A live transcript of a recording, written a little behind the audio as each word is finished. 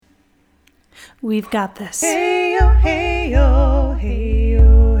We've got this. Hey yo, hey yo, hey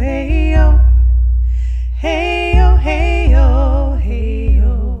yo, hey yo. Hey yo, hey yo, hey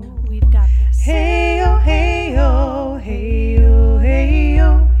yo. We've got this. Hey yo, hey yo, hey yo, hey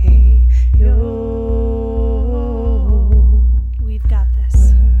yo, hey yo. We've got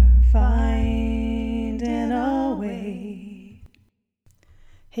this. We're finding a way.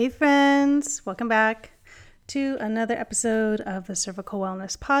 Hey friends, welcome back to another episode of the Cervical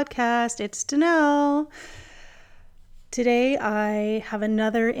Wellness Podcast. It's Danelle. Today I have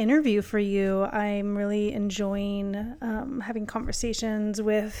another interview for you. I'm really enjoying having conversations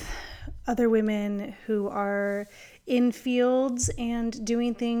with other women who are in fields and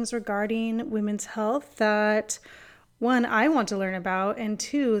doing things regarding women's health that, one, I want to learn about, and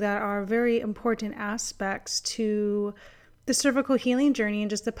two, that are very important aspects to the cervical healing journey and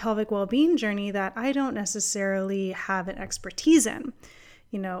just the pelvic well-being journey that I don't necessarily have an expertise in.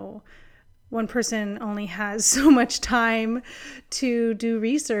 You know, one person only has so much time to do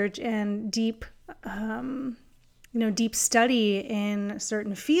research and deep study in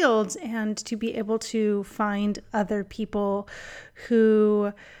certain fields, and to be able to find other people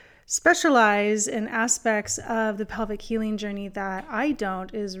who specialize in aspects of the pelvic healing journey that I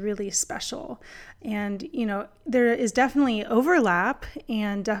don't is really special. And, you know, there is definitely overlap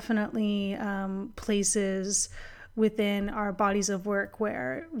and definitely places within our bodies of work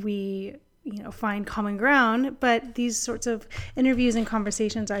where we find common ground. But these sorts of interviews and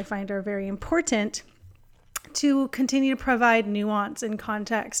conversations I find are very important to continue to provide nuance and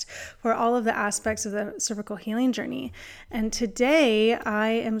context for all of the aspects of the cervical healing journey. And today I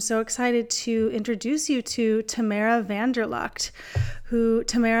am so excited to introduce you to Tamera VanderLugt, who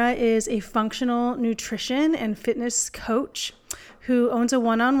Tamera is a functional nutrition and fitness coach who owns a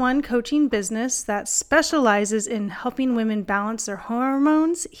one-on-one coaching business that specializes in helping women balance their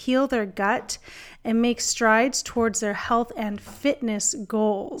hormones, heal their gut, and make strides towards their health and fitness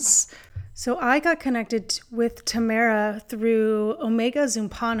goals. So I got connected with Tamera through Omega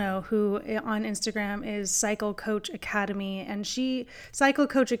Zumpano, who on Instagram is Cycle Coach Academy. And Cycle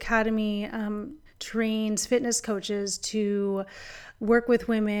Coach Academy trains fitness coaches to work with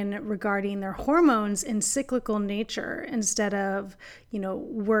women regarding their hormones in cyclical nature, instead of,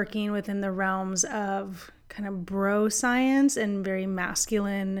 working within the realms of kind of bro science and very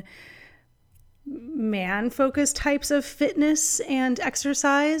masculine man-focused types of fitness and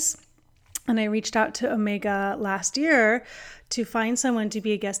exercise. And I reached out to Omega last year to find someone to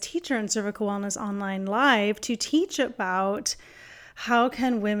be a guest teacher in Cervical Wellness Online Live to teach about how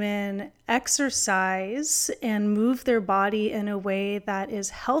can women exercise and move their body in a way that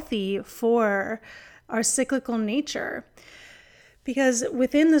is healthy for our cyclical nature. Because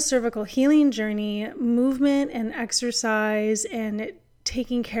within the cervical healing journey, movement and exercise and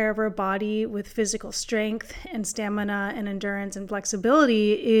taking care of our body with physical strength and stamina and endurance and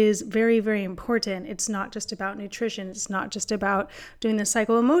flexibility is very, very important. It's not just about nutrition. It's not just about doing the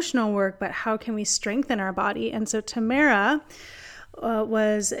psycho-emotional work, but how can we strengthen our body? And so Tamera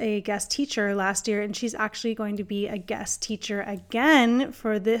was a guest teacher last year, and she's actually going to be a guest teacher again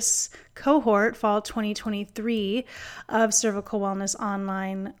for this cohort, fall 2023, of Cervical Wellness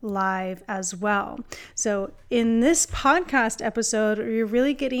Online Live as well. So in this podcast episode, you're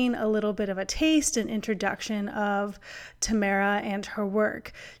really getting a little bit of a taste and introduction of Tamera and her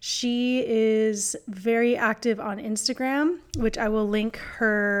work. She is very active on Instagram, which I will link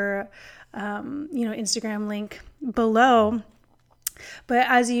her Instagram link below. But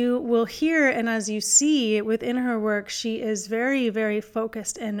as you will hear and as you see within her work, she is very, very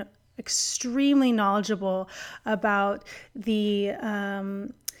focused and extremely knowledgeable about the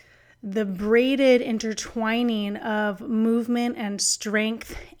braided intertwining of movement and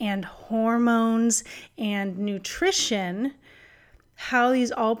strength and hormones and nutrition, how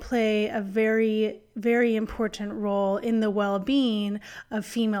these all play a very, very important role in the well-being of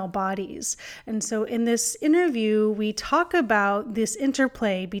female bodies. And so in this interview, we talk about this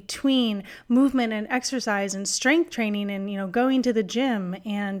interplay between movement and exercise and strength training and, going to the gym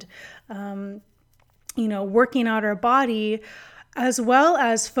and, working out our body, as well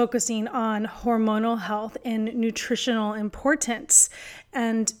as focusing on hormonal health and nutritional importance.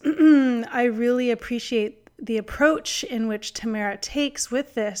 And I really appreciate the approach in which Tamera takes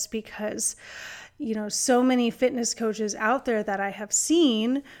with this, because so many fitness coaches out there that I have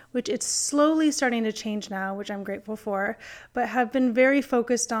seen, which it's slowly starting to change now, which I'm grateful for, but have been very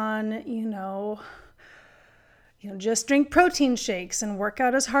focused on, just drink protein shakes and work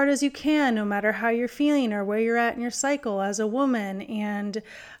out as hard as you can, no matter how you're feeling or where you're at in your cycle as a woman, and,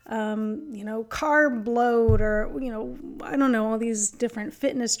 carb load, or, I don't know, all these different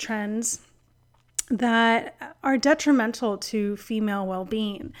fitness trends. that are detrimental to female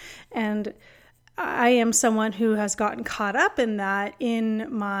well-being. And I am someone who has gotten caught up in that in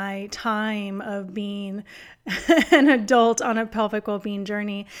my time of being an adult on a pelvic well-being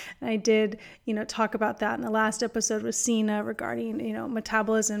journey. And I did, talk about that in the last episode with Sina regarding,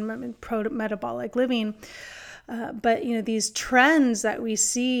 metabolism and pro-metabolic living. But these trends that we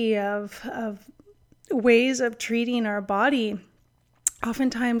see of ways of treating our body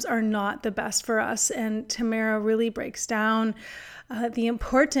oftentimes are not the best for us. And Tamera really breaks down the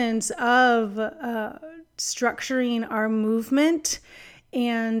importance of structuring our movement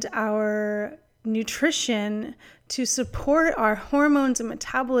and our nutrition to support our hormones and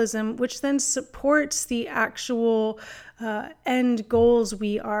metabolism, which then supports the actual end goals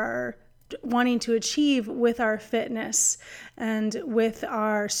we are wanting to achieve with our fitness and with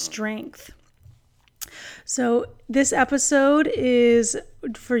our strength. So this episode is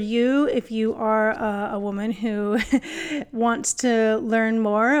for you if you are a woman who wants to learn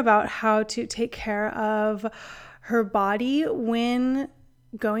more about how to take care of her body when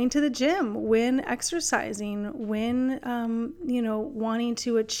going to the gym, when exercising, when, wanting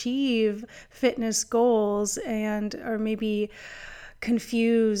to achieve fitness goals or maybe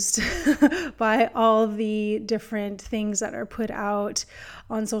confused by all the different things that are put out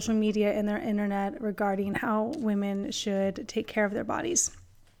on social media and their internet regarding how women should take care of their bodies.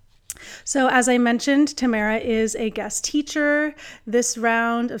 So as I mentioned, Tamera is a guest teacher this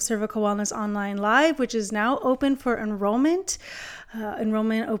round of Cervical Wellness Online Live, which is now open for enrollment.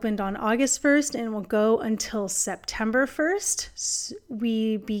 Enrollment opened on August 1st and will go until September 1st.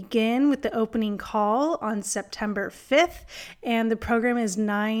 We begin with the opening call on September 5th, and the program is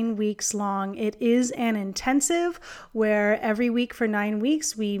 9 weeks long. It is an intensive where every week for 9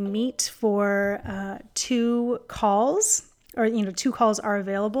 weeks we meet for 2 calls. Or, 2 calls are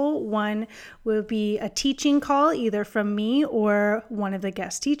available. One will be a teaching call, either from me or one of the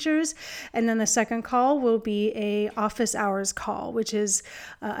guest teachers. And then the second call will be a office hours call, which is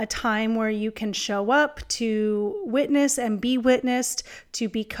a time where you can show up to witness and be witnessed, to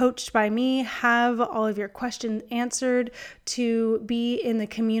be coached by me, have all of your questions answered, to be in the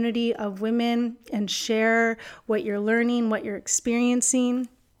community of women and share what you're learning, what you're experiencing.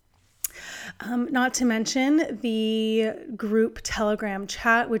 Not to mention the group Telegram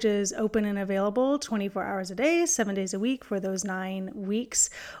chat, which is open and available 24 hours a day, 7 days a week for those 9 weeks,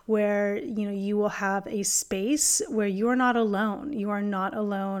 where you will have a space where you are not alone. You are not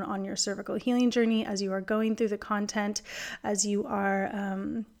alone on your cervical healing journey as you are going through the content, as you are,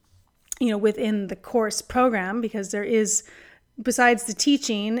 within the course program, because there is, besides the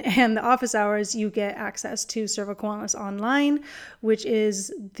teaching and the office hours, you get access to Cervical Wellness Online, which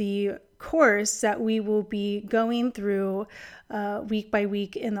is the course that we will be going through week by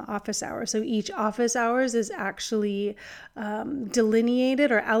week in the office hours. So each office hours is actually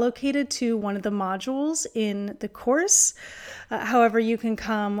delineated or allocated to one of the modules in the course. However, you can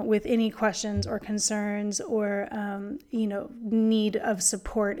come with any questions or concerns or, need of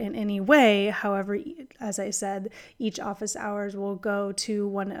support in any way. However, as I said, each office hours will go to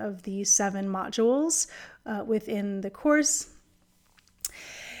one of the 7 modules within the course.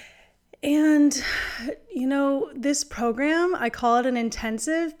 And, this program, I call it an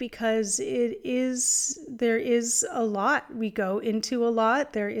intensive because there is a lot. We go into a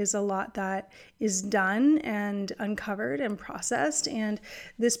lot. There is a lot that is done and uncovered and processed. And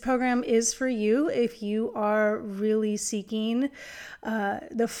this program is for you if you are really seeking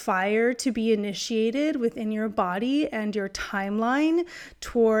the fire to be initiated within your body and your timeline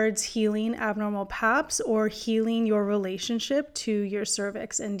towards healing abnormal PAPs or healing your relationship to your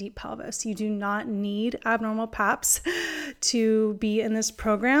cervix and deep pelvis. You do not need abnormal PAPs to be in this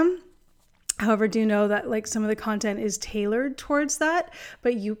program. However, do know that some of the content is tailored towards that,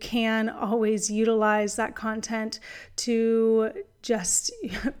 but you can always utilize that content to just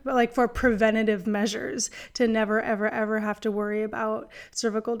for preventative measures, to never, ever, ever have to worry about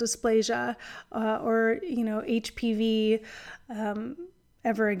cervical dysplasia or, HPV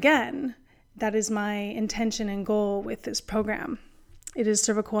ever again. That is my intention and goal with this program. It is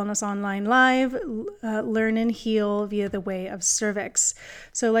Cervical Wellness Online Live, learn and heal via the way of cervix.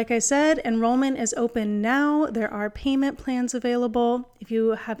 So like I said, enrollment is open now. There are payment plans available. If you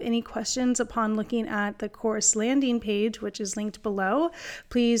have any questions upon looking at the course landing page, which is linked below,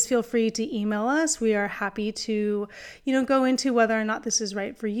 please feel free to email us. We are happy to, go into whether or not this is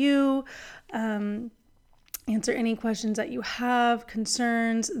right for you, answer any questions that you have,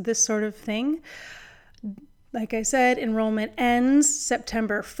 concerns, this sort of thing. Like I said, enrollment ends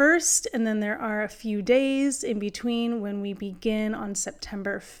September 1st, and then there are a few days in between when we begin on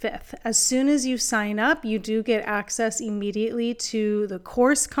September 5th. As soon as you sign up, you do get access immediately to the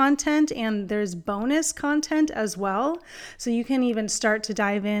course content, and there's bonus content as well. So you can even start to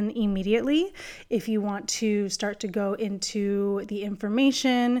dive in immediately if you want to start to go into the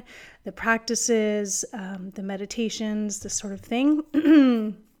information, the practices, the meditations, this sort of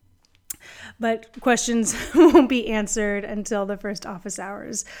thing. But questions won't be answered until the first office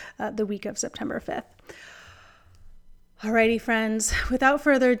hours, the week of September 5th. Alrighty, friends, without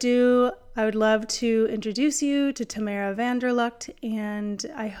further ado, I would love to introduce you to Tamera VanderLugt, and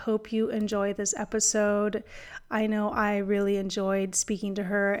I hope you enjoy this episode. I know I really enjoyed speaking to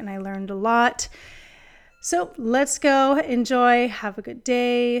her, and I learned a lot. So let's go, enjoy, have a good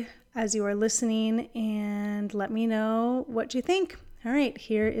day as you are listening, and let me know what you think. All right,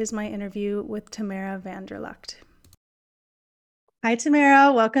 here is my interview with Tamera VanderLugt. Hi,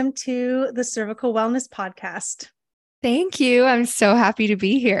 Tamera. Welcome to the Cervical Wellness Podcast. Thank you. I'm so happy to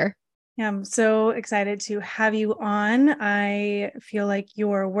be here. I'm so excited to have you on. I feel like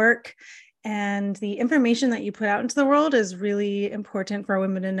your work and the information that you put out into the world is really important for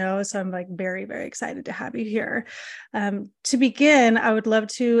women to know. So I'm very, very excited to have you here. To begin, I would love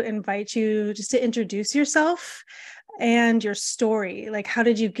to invite you just to introduce yourself and your story. Like, how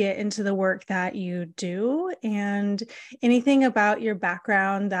did you get into the work that you do, and anything about your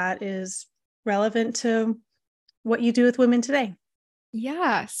background that is relevant to what you do with women today?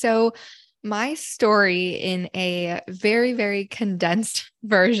 Yeah. So my story in a very, very condensed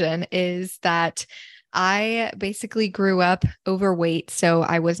version is that I basically grew up overweight. So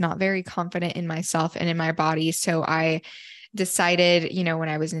I was not very confident in myself and in my body. So I decided, when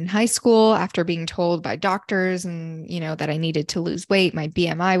I was in high school, after being told by doctors and, that I needed to lose weight, my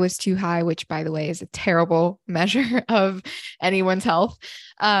BMI was too high, which, by the way, is a terrible measure of anyone's health.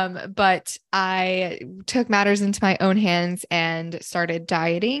 But I took matters into my own hands and started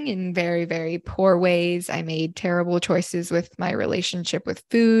dieting in very, very poor ways. I made terrible choices with my relationship with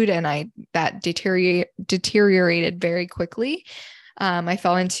food, and that deteriorated very quickly. I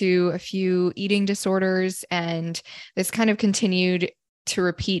fell into a few eating disorders, and this kind of continued to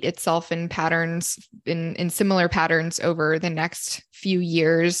repeat itself in patterns, in similar patterns over the next few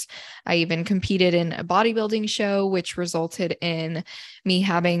years. I even competed in a bodybuilding show, which resulted in me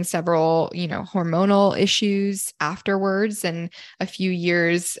having several, hormonal issues afterwards, and a few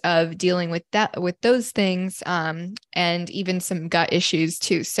years of dealing with those things, and even some gut issues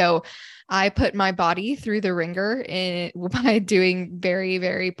too. So I put my body through the ringer by doing very,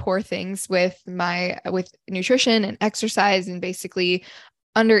 very poor things with nutrition and exercise, and basically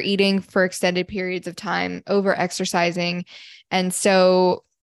under eating for extended periods of time, over exercising. And so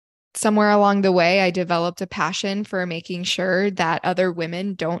somewhere along the way, I developed a passion for making sure that other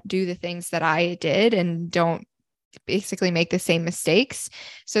women don't do the things that I did and don't basically make the same mistakes.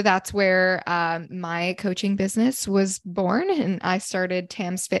 So that's where my coaching business was born. And I started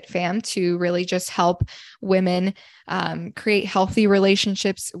Tam's Fit Fam to really just help women create healthy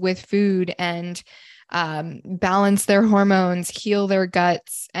relationships with food and balance their hormones, heal their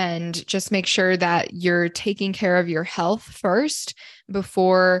guts, and just make sure that you're taking care of your health first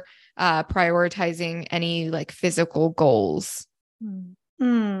before prioritizing any physical goals.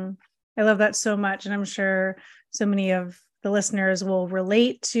 I love that so much. And I'm sure so many of the listeners will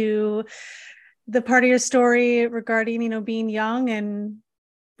relate to the part of your story regarding, being young and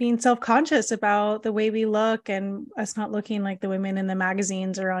being self-conscious about the way we look and us not looking like the women in the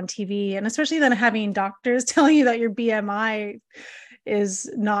magazines or on TV. And especially then having doctors tell you that your BMI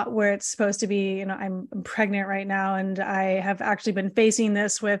is not where it's supposed to be. I'm pregnant right now, and I have actually been facing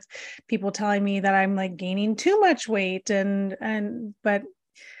this with people telling me that I'm gaining too much weight, but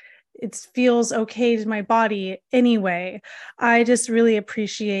it feels okay to my body anyway. I just really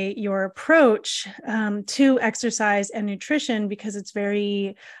appreciate your approach to exercise and nutrition, because it's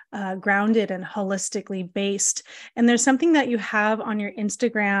very grounded and holistically based. And there's something that you have on your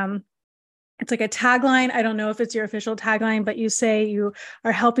Instagram. It's like a tagline. I don't know if it's your official tagline, but you say you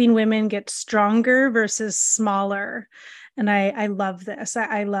are helping women get stronger versus smaller. And I love this.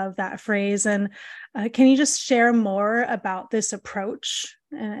 I love that phrase. And can you just share more about this approach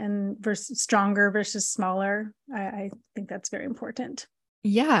and versus stronger versus smaller? I think that's very important.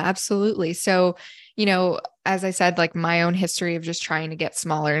 Yeah, absolutely. So, as I said, my own history of just trying to get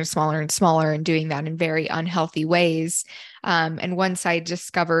smaller and smaller and smaller and doing that in very unhealthy ways. And once I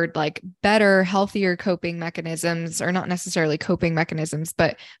discovered better, healthier coping mechanisms, or not necessarily coping mechanisms,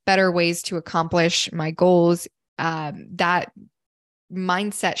 but better ways to accomplish my goals, that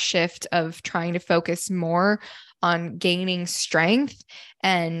mindset shift of trying to focus more on gaining strength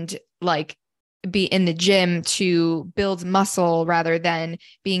and like be in the gym to build muscle rather than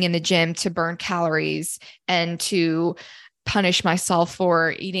being in the gym to burn calories and to punish myself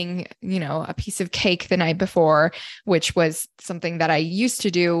for eating, a piece of cake the night before, which was something that I used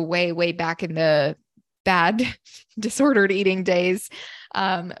to do way, way back in the bad disordered eating days.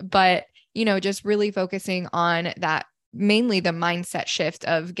 But, just really focusing on that, mainly the mindset shift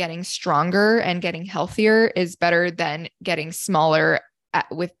of getting stronger and getting healthier is better than getting smaller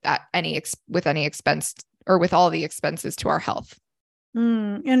with any expense or with all the expenses to our health.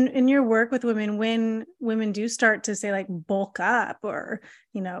 And in your work with women, when women do start to say like bulk up, or,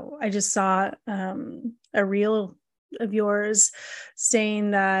 I just saw a reel of yours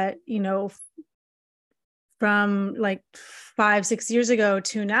saying that, from like 5-6 years ago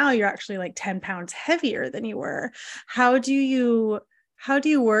to now, you're actually like 10 pounds heavier than you were. How do you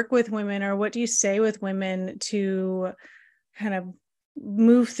work with women, or what do you say with women to kind of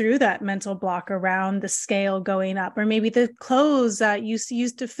move through that mental block around the scale going up, or maybe the clothes that you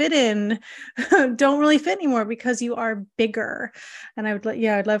used to fit in don't really fit anymore because you are bigger? And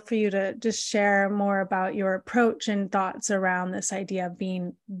I'd love for you to just share more about your approach and thoughts around this idea of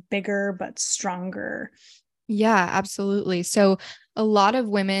being bigger but stronger. Yeah, absolutely. So a lot of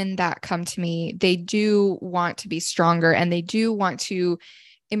women that come to me, they do want to be stronger and they do want to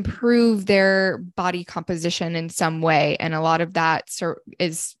improve their body composition in some way. And a lot of that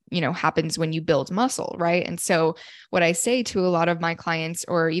is, happens when you build muscle, right? And so what I say to a lot of my clients,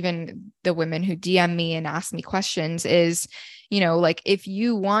 or even the women who DM me and ask me questions, is, like if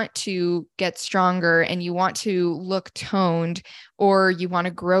you want to get stronger and you want to look toned, or you want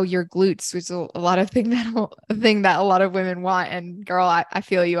to grow your glutes, which is a lot of thing that a lot of women want. And girl, I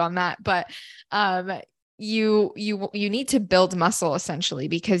feel you on that. But, you need to build muscle essentially,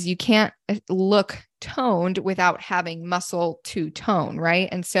 because you can't look toned without having muscle to tone. Right.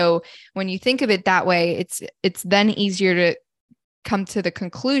 And so when you think of it that way, it's then easier to come to the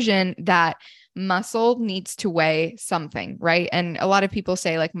conclusion that muscle needs to weigh something, right? And a lot of people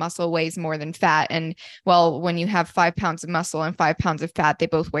say like muscle weighs more than fat. And well, when you have 5 pounds of muscle and 5 pounds of fat, they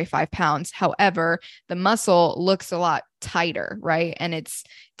both weigh 5 pounds. However, the muscle looks a lot tighter, right? And it's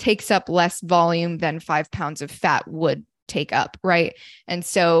takes up less volume than 5 pounds of fat would take up, right? And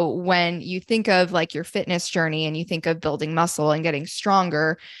so when you think of like your fitness journey and you think of building muscle and getting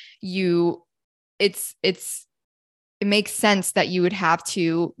stronger, it makes sense that you would have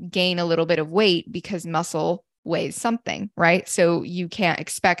to gain a little bit of weight because muscle weighs something, right? So you can't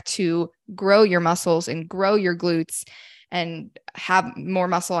expect to grow your muscles and grow your glutes and have more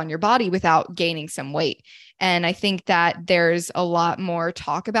muscle on your body without gaining some weight. And I think that there's a lot more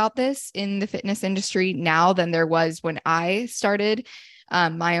talk about this in the fitness industry now than there was when I started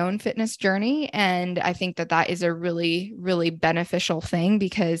my own fitness journey. And I think that is a really, really beneficial thing,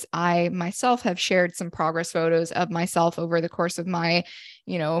 because I myself have shared some progress photos of myself over the course of my,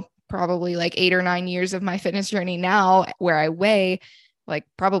 probably like 8 or 9 years of my fitness journey now, where I weigh like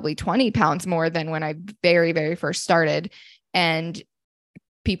probably 20 pounds more than when I very, very first started. And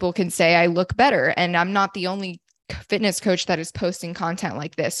people can say I look better. And I'm not the only fitness coach that is posting content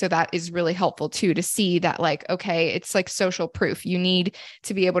like this. So that is really helpful too, to see that like, okay, it's like social proof. You need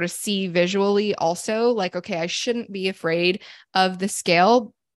to be able to see visually also like, okay, I shouldn't be afraid of the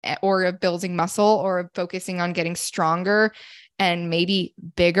scale or of building muscle or of focusing on getting stronger and maybe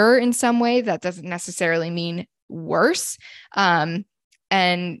bigger in some way. That doesn't necessarily mean worse.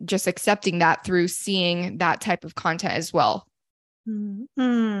 And just accepting that through seeing that type of content as well.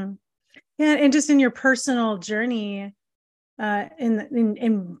 Mm-hmm. Yeah, and just in your personal journey,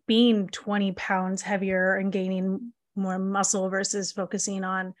 in being 20 pounds heavier and gaining more muscle versus focusing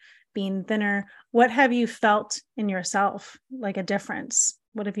on being thinner, what have you felt in yourself, like a difference?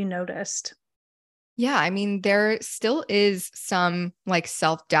 What have you noticed? Yeah, I mean, there still is some like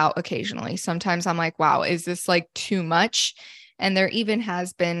self-doubt occasionally. Sometimes I'm like, wow, is this like too much? And there even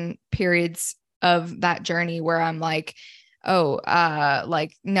has been periods of that journey where I'm like, oh,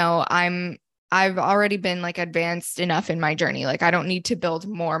 like, no, I've already been like advanced enough in my journey. Like, I don't need to build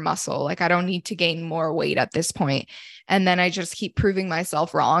more muscle. Like, I don't need to gain more weight at this point. And then I just keep proving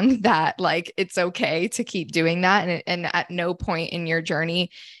myself wrong that like, it's okay to keep doing that. And at no point in your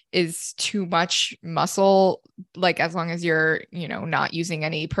journey is too much muscle, like as long as you're, not using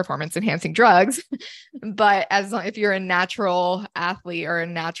any performance enhancing drugs. But as long if you're a natural athlete or a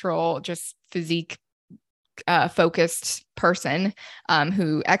natural just physique focused person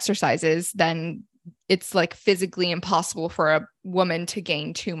who exercises, then it's like physically impossible for a woman to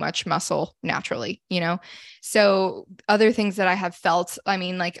gain too much muscle naturally, you know? So other things that I have felt, I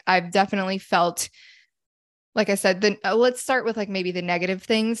mean, like I've definitely felt, like I said, then let's start with like maybe the negative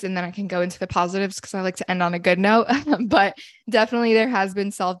things and then I can go into the positives because I like to end on a good note. But definitely there has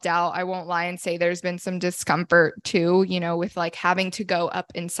been self-doubt. I won't lie and say there's been some discomfort too, you know, with like having to go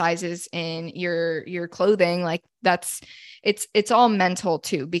up in sizes in your clothing. Like it's all mental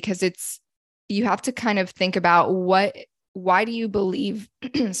too, because you have to kind of think about why do you believe,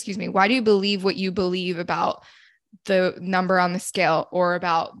 excuse me, why do you believe what you believe about the number on the scale or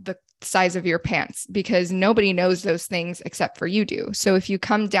about the size of your pants? Because nobody knows those things except for you do. So if you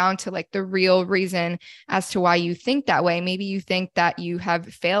come down to like the real reason as to why you think that way, maybe you think that you have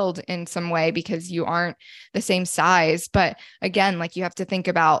failed in some way because you aren't the same size. But again, like you have to think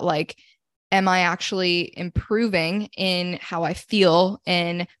about like, am I actually improving in how I feel,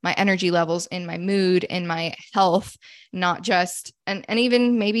 in my energy levels, in my mood, in my health, not just, and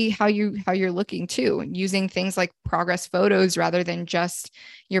even maybe how you're looking too, using things like progress photos rather than just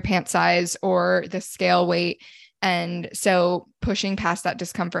your pant size or the scale weight. And so pushing past that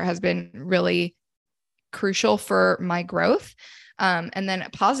discomfort has been really crucial for my growth. And then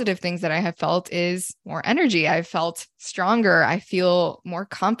positive things that I have felt is more energy. I've felt stronger. I feel more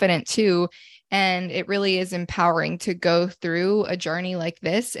confident too. And it really is empowering to go through a journey like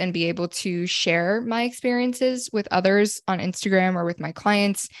this and be able to share my experiences with others on Instagram or with my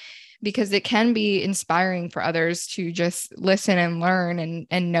clients, because it can be inspiring for others to just listen and learn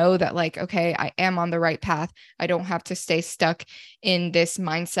and know that like, okay, I am on the right path. I don't have to stay stuck in this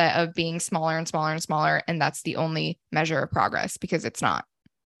mindset of being smaller and smaller and smaller. And that's the only measure of progress, because it's not.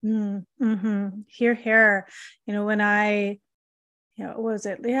 Mm-hmm. Hear, hear. You know, when what was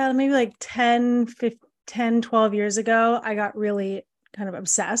it? Yeah, maybe like 12 years ago, I got really kind of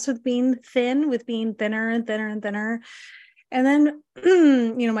obsessed with being thin, with being thinner and thinner and thinner. And then,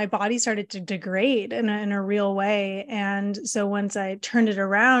 my body started to degrade in a real way. And so once I turned it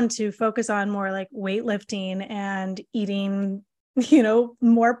around to focus on more like weightlifting and eating,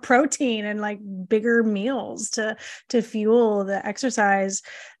 more protein and like bigger meals to fuel the exercise,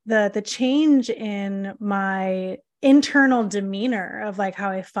 the change in my internal demeanor of like how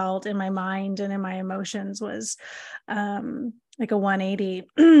I felt in my mind and in my emotions was, like a 180.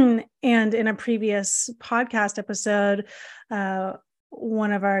 And in a previous podcast episode,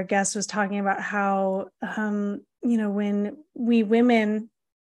 one of our guests was talking about how, when we women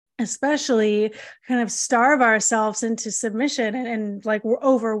especially kind of starve ourselves into submission and like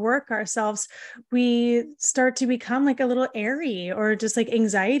overwork ourselves, we start to become like a little airy, or just like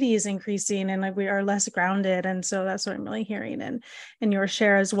anxiety is increasing and like we are less grounded. And so that's what I'm really hearing in your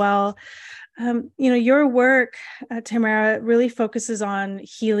share as well. Your work, Tamera, really focuses on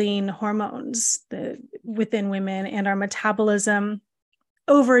healing hormones within women and our metabolism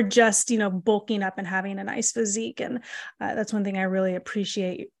over just, bulking up and having a nice physique. And that's one thing I really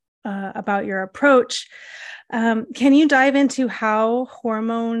appreciate about your approach. Can you dive into how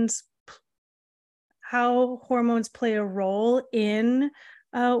hormones play a role in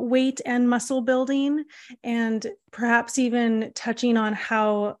weight and muscle building, and perhaps even touching on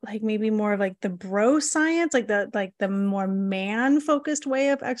how like maybe more of like the bro science, like the more man focused way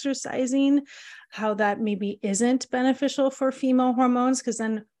of exercising, how that maybe isn't beneficial for female hormones? Because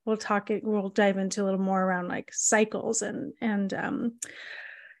then we'll dive into a little more around like cycles and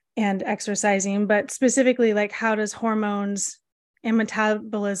exercising, but specifically like how does hormones and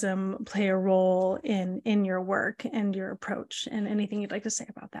metabolism play a role in your work and your approach, and anything you'd like to say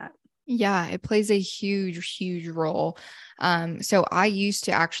about that? Yeah, it plays a huge, huge role. So I used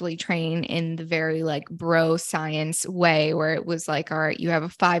to actually train in the very like bro science way, where it was like, all right, you have a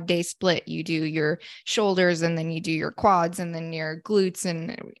 5-day split. You do your shoulders and then you do your quads and then your glutes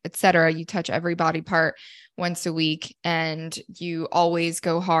and et cetera. You touch every body part once a week and you always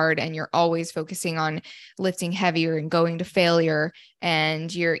go hard and you're always focusing on lifting heavier and going to failure,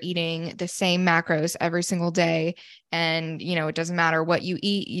 and you're eating the same macros every single day. And, it doesn't matter what you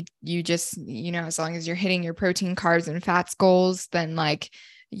eat, you just, as long as you're hitting your protein, carbs, and fats goals, then like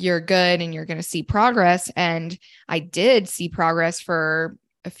you're good and you're going to see progress. And I did see progress for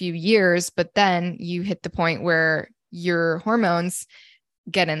a few years, but then you hit the point where your hormones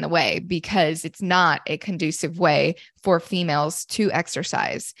get in the way, because it's not a conducive way for females to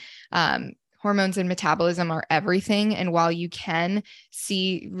exercise. Hormones and metabolism are everything. And while you can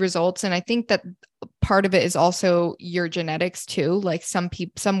see results, and I think that part of it is also your genetics too. Like some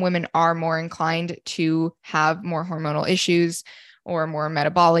women are more inclined to have more hormonal issues, or more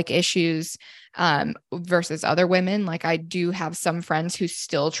metabolic issues versus other women. Like I do have some friends who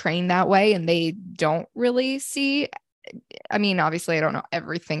still train that way and they don't really see, I mean, obviously I don't know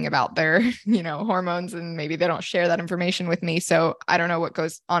everything about their, hormones, and maybe they don't share that information with me. So I don't know what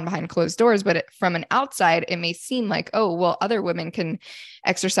goes on behind closed doors, but from an outside, it may seem like, oh, well, other women can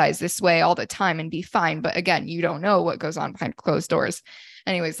exercise this way all the time and be fine. But again, you don't know what goes on behind closed doors.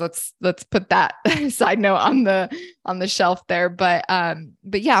 Anyways, let's put that side note on the shelf there. But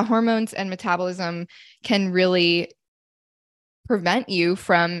yeah, hormones and metabolism can really prevent you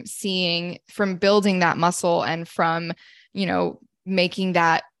from building that muscle and from, making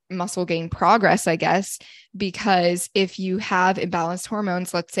that muscle gain progress, I guess, because if you have imbalanced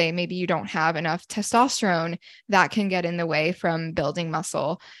hormones, let's say maybe you don't have enough testosterone, that can get in the way from building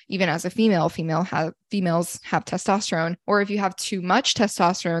muscle. Even as a females have testosterone, or if you have too much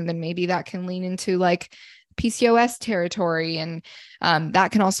testosterone, then maybe that can lean into like PCOS territory. And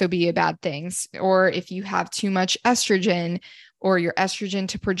that can also be a bad thing. Or if you have too much estrogen, or your estrogen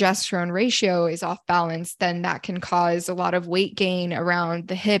to progesterone ratio is off balance, then that can cause a lot of weight gain around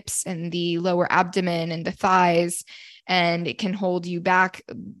the hips and the lower abdomen and the thighs. And it can hold you back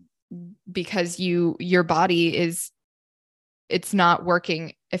because your body it's not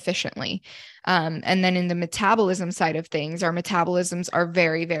working efficiently. And then in the metabolism side of things, our metabolisms are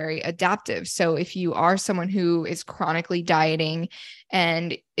very, very adaptive. So if you are someone who is chronically dieting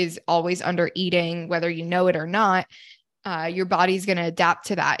and is always under eating, whether you know it or not, your body's going to adapt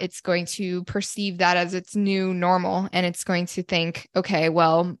to that. It's going to perceive that as its new normal. And it's going to think, okay,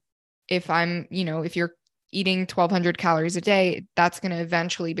 well, if you're eating 1,200 calories a day, that's going to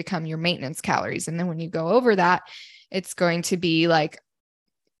eventually become your maintenance calories. And then when you go over that, it's going to be like,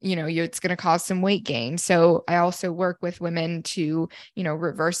 it's going to cause some weight gain. So I also work with women to,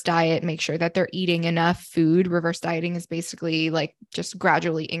 reverse diet, make sure that they're eating enough food. Reverse dieting is basically like just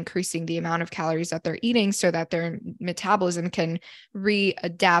gradually increasing the amount of calories that they're eating so that their metabolism can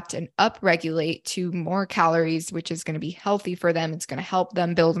readapt and upregulate to more calories, which is going to be healthy for them. It's going to help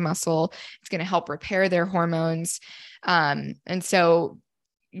them build muscle. It's going to help repair their hormones. And so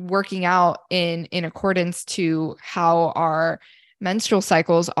working out in accordance to how our menstrual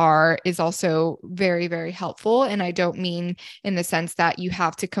cycles is also very, very helpful. And I don't mean in the sense that you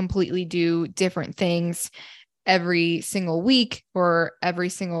have to completely do different things every single week or every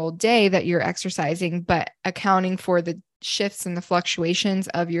single day that you're exercising, but accounting for the shifts and the fluctuations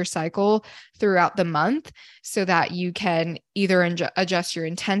of your cycle throughout the month so that you can either adjust your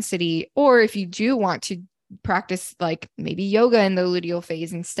intensity, or if you do want to practice like maybe yoga in the luteal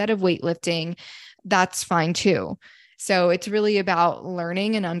phase instead of weightlifting, that's fine too. So it's really about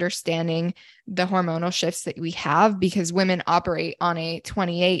learning and understanding the hormonal shifts that we have, because women operate on a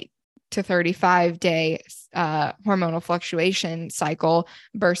 28 to 35 day hormonal fluctuation cycle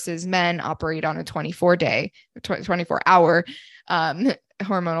versus men operate on a 24 hour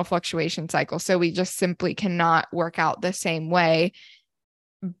hormonal fluctuation cycle. So we just simply cannot work out the same way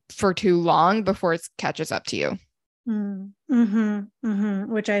for too long before it catches up to you.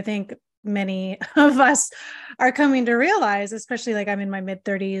 Which I think many of us are coming to realize, especially like I'm in my mid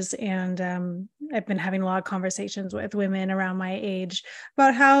 30s and I've been having a lot of conversations with women around my age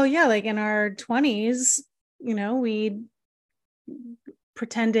about how, like in our 20s, we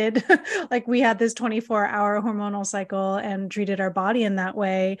pretended like we had this 24-hour hormonal cycle and treated our body in that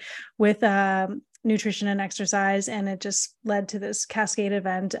way with nutrition and exercise. And it just led to this cascade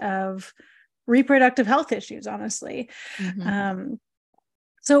event of reproductive health issues, honestly.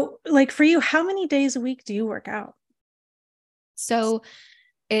 So like for you, how many days a week do you work out? So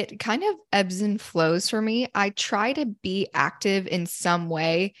it kind of ebbs and flows for me. I try to be active in some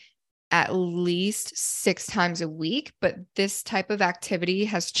way at least 6 times a week, but this type of activity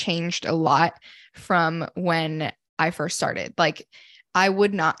has changed a lot from when I first started. Like I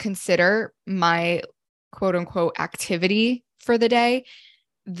would not consider my quote unquote activity for the day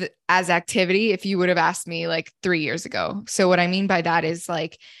as activity if you would have asked me like 3 years ago. So what I mean by that is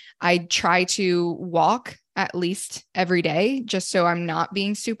like, I try to walk at least every day just so I'm not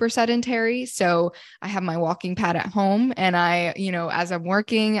being super sedentary. So I have my walking pad at home and I, as I'm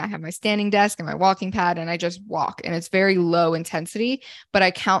working, I have my standing desk and my walking pad and I just walk, and it's very low intensity, but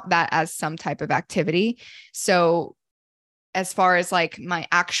I count that as some type of activity. So as far as like my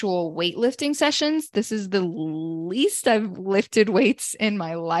actual weightlifting sessions, this is the least I've lifted weights in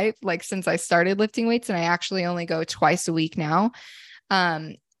my life, like since I started lifting weights. And I actually only go twice a week now,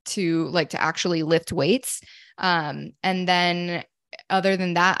 to actually lift weights. And then other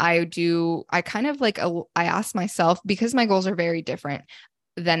than that, I ask myself, because my goals are very different.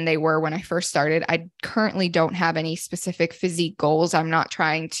 than they were when I first started. I currently don't have any specific physique goals. I'm not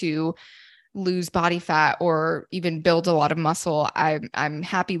trying to lose body fat or even build a lot of muscle. I'm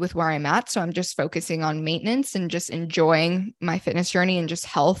happy with where I'm at. So I'm just focusing on maintenance and just enjoying my fitness journey and just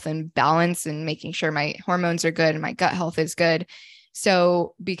health and balance and making sure my hormones are good and my gut health is good.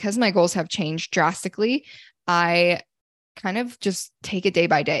 So because my goals have changed drastically, I kind of just take it day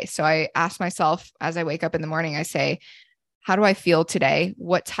by day. So I ask myself as I wake up in the morning, I say, how do I feel today?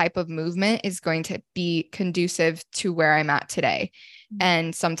 What type of movement is going to be conducive to where I'm at today?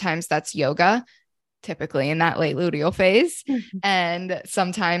 And sometimes that's yoga, typically in that late luteal phase. Mm-hmm. And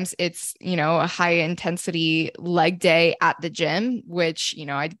sometimes it's, a high intensity leg day at the gym, which,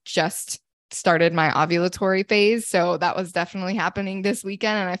 I just started my ovulatory phase. So that was definitely happening this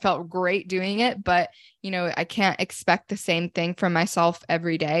weekend and I felt great doing it. But, I can't expect the same thing from myself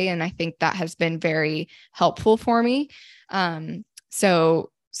every day. And I think that has been very helpful for me. So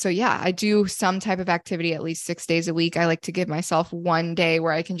yeah, I do some type of activity at least 6 days a week. I like to give myself one day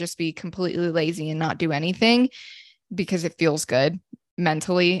where I can just be completely lazy and not do anything because it feels good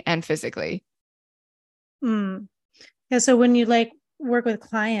mentally and physically. Yeah. So when you work with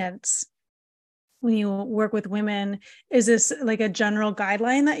clients, when you work with women, is this like a general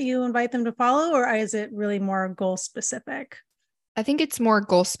guideline that you invite them to follow, or is it really more goal specific? I think it's more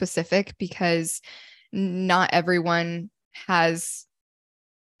goal specific because not everyone has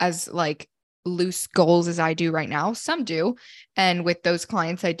as loose goals as I do right now. Some do. And with those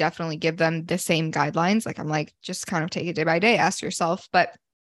clients, I definitely give them the same guidelines. I'm just kind of take it day by day, ask yourself. But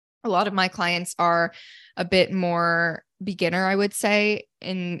a lot of my clients are a bit more beginner, I would say,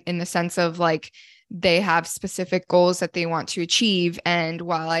 in the sense of they have specific goals that they want to achieve. And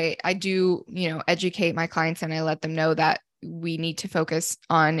while I do, educate my clients and I let them know that we need to focus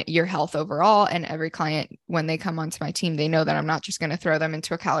on your health overall. And every client, when they come onto my team, they know that I'm not just going to throw them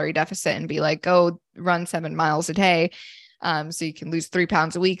into a calorie deficit and be like, go run 7 miles a day. So you can lose 3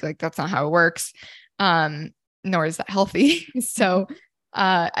 pounds a week. That's not how it works. Nor is that healthy. So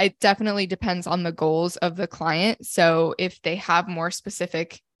it definitely depends on the goals of the client. So if they have more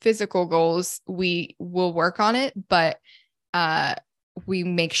specific physical goals, we will work on it, but we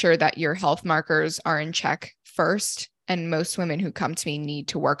make sure that your health markers are in check first. And most women who come to me need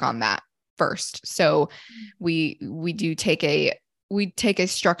to work on that first. So we take a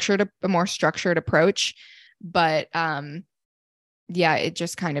more structured approach, but yeah, it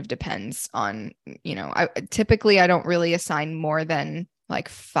just kind of depends on, typically I don't really assign more than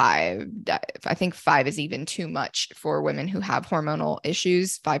 5. I think 5 is even too much for women who have hormonal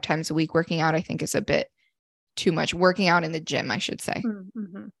issues. 5 times a week working out, I think, is a bit too much. Working out in the gym, I should say.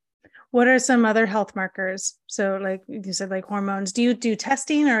 Mm-hmm. What are some other health markers? So like you said, hormones, do you do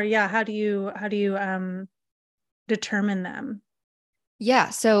testing, or how do you determine them? Yeah.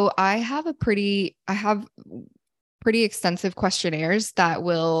 So I have pretty extensive questionnaires that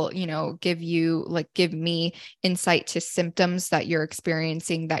will, give me insight to symptoms that you're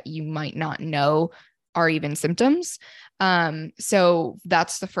experiencing that you might not know are even symptoms. So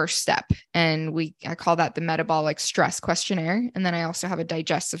that's the first step. And I call that the metabolic stress questionnaire. And then I also have a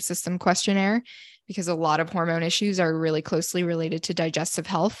digestive system questionnaire because a lot of hormone issues are really closely related to digestive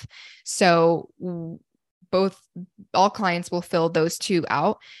health. So all clients will fill those 2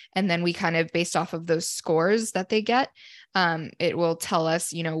 out. And then we kind of, based off of those scores that they get, it will tell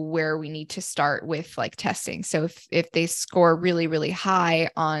us, where we need to start with testing. So if they score really, really high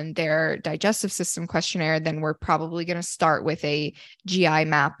on their digestive system questionnaire, then we're probably going to start with a GI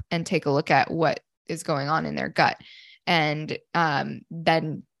map and take a look at what is going on in their gut. And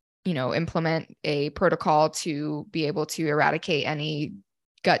then, implement a protocol to be able to eradicate any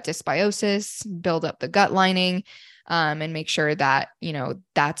gut dysbiosis, build up the gut lining, and make sure that,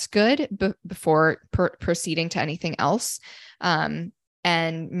 that's good before proceeding to anything else. And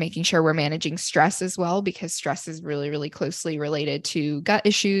making sure we're managing stress as well, because stress is really, really closely related to gut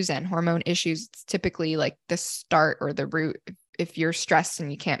issues and hormone issues. It's typically the start or the root. If you're stressed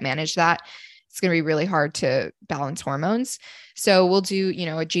and you can't manage that, it's going to be really hard to balance hormones. So we'll do,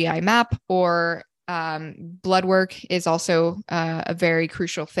 a GI map, or blood work is also a very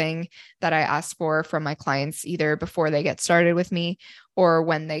crucial thing that I ask for from my clients, either before they get started with me or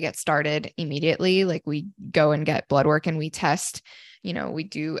when they get started immediately. We go and get blood work and we test, we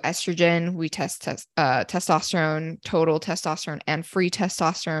do estrogen, we test testosterone, total testosterone and free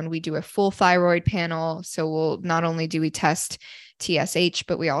testosterone. We do a full thyroid panel. So not only do we test TSH,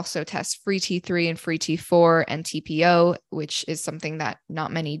 but we also test free T3 and free T4 and TPO, which is something that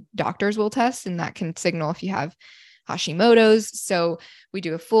not many doctors will test. And that can signal if you have Hashimoto's. So we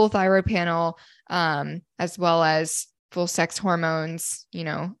do a full thyroid panel, as well as full sex hormones,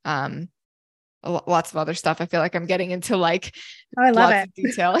 lots of other stuff. I feel like I'm getting into like Oh, I love lots it. of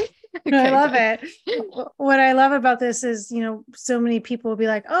detail. I Okay, love good. it. What I love about this is, so many people will be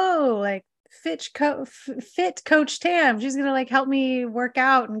like, oh, like fit coach Tam, she's going to like help me work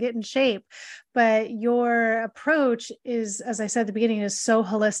out and get in shape. But your approach is, as I said at the beginning, is so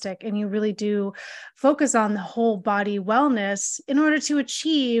holistic, and you really do focus on the whole body wellness in order to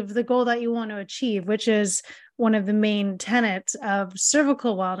achieve the goal that you want to achieve, which is one of the main tenets of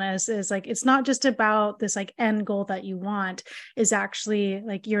cervical wellness. Is like, it's not just about this like end goal that you want, is actually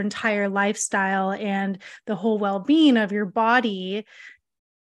like your entire lifestyle and the whole well-being of your body,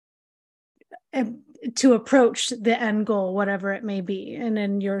 and to approach the end goal, whatever it may be. And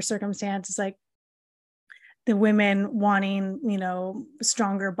in your circumstance, it's like the women wanting,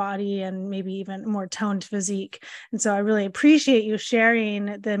 stronger body and maybe even more toned physique. And so I really appreciate you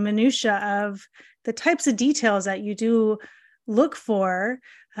sharing the minutia of the types of details that you do look for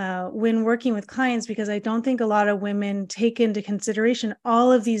when working with clients, because I don't think a lot of women take into consideration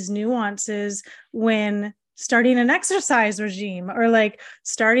all of these nuances when starting an exercise regime or like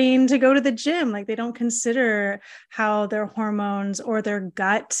starting to go to the gym. Like, they don't consider how their hormones or their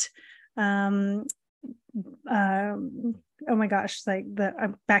gut, oh my gosh, like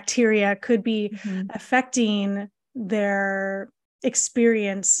the bacteria could be affecting their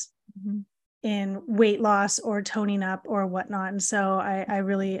experience in weight loss or toning up or whatnot. And so I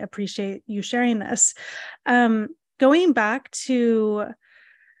really appreciate you sharing this. Going back to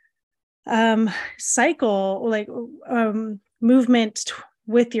cycle, like movement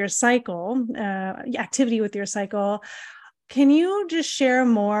with your cycle, activity with your cycle, can you just share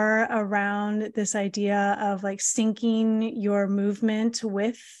more around this idea of like syncing your movement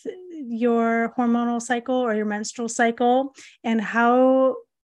with your hormonal cycle or your menstrual cycle, and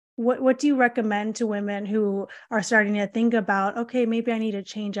what do you recommend to women who are starting to think about, okay, maybe I need to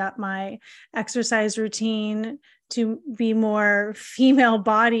change up my exercise routine to be more female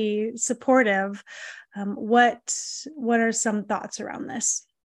body supportive? What are some thoughts around this?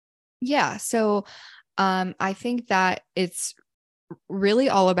 Yeah. So I think that it's really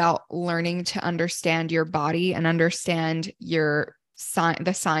all about learning to understand your body and understand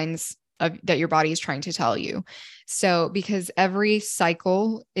the signs that your body is trying to tell you. So, because every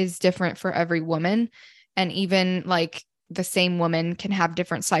cycle is different for every woman, and even like the same woman can have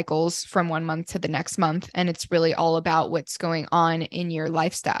different cycles from one month to the next month. And it's really all about what's going on in your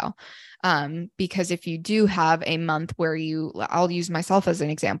lifestyle. Because if you do have a month where I'll use myself as an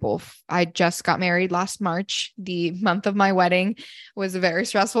example. I just got married last March. The month of my wedding was a very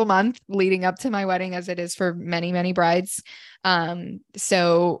stressful month leading up to my wedding, as it is for many, many brides.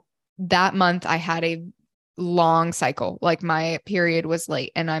 So that month I had a long cycle. Like, my period was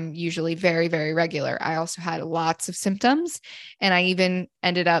late, and I'm usually very, very regular. I also had lots of symptoms, and I even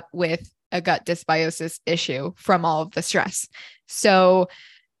ended up with a gut dysbiosis issue from all of the stress. So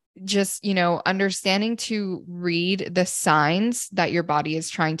just, understanding to read the signs that your body is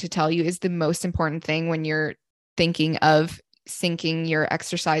trying to tell you is the most important thing when you're thinking of syncing your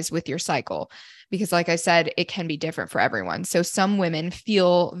exercise with your cycle. Because like I said, it can be different for everyone. So some women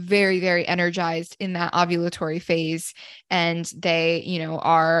feel very, very energized in that ovulatory phase, and they,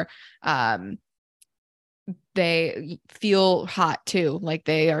 they feel hot too. Like,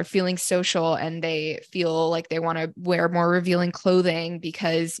 they are feeling social, and they feel like they want to wear more revealing clothing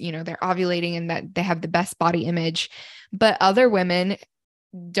because, they're ovulating and that they have the best body image. But other women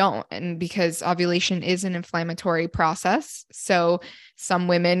don't. And because ovulation is an inflammatory process. So some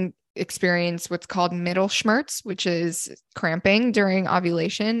women experience what's called middle schmerz, which is cramping during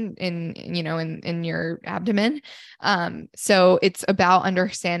ovulation in your abdomen. So it's about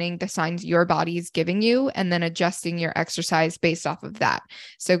understanding the signs your body is giving you and then adjusting your exercise based off of that.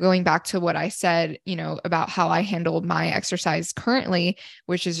 So going back to what I said, about how I handle my exercise currently,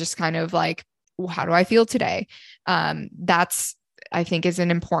 which is just kind of like, how do I feel today? That's, I think, is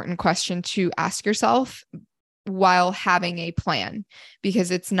an important question to ask yourself while having a plan,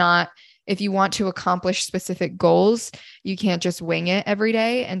 because it's not, if you want to accomplish specific goals, you can't just wing it every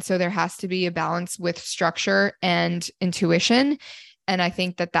day. And so there has to be a balance with structure and intuition. And I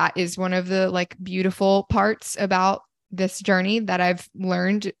think that that is one of the like beautiful parts about this journey that I've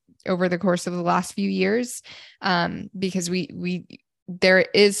learned over the course of the last few years. Because there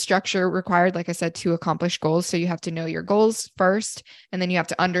is structure required, like I said, to accomplish goals. So you have to know your goals first, and then you have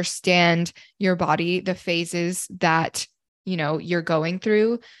to understand your body, the phases that, you're going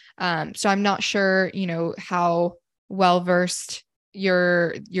through. So I'm not sure, how well-versed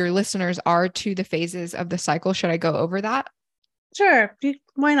your listeners are to the phases of the cycle. Should I go over that? Sure.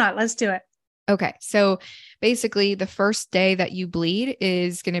 Why not? Let's do it. Okay. So basically, the first day that you bleed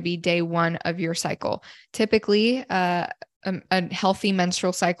is going to be day 1 of your cycle. Typically, a healthy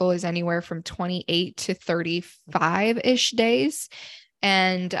menstrual cycle is anywhere from 28 to 35-ish days.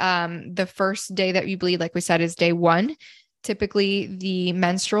 And the first day that you bleed, like we said, is day 1. Typically, the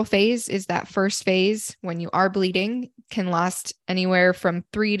menstrual phase is that first phase when you are bleeding, can last anywhere from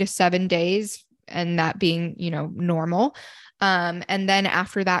 3 to 7 days, and that being, normal. And then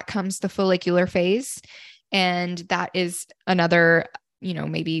after that comes the follicular phase. And that is another,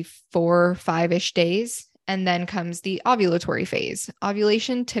 maybe 4 or 5-ish days. And then comes the ovulatory phase.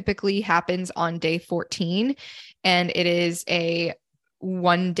 Ovulation typically happens on day 14, and it is a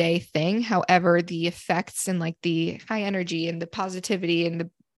 1-day thing. However, the effects and like the high energy and the positivity and the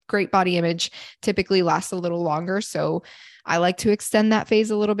great body image typically last a little longer. So I like to extend that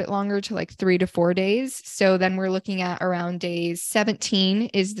phase a little bit longer to like 3 to 4 days. So then we're looking at around days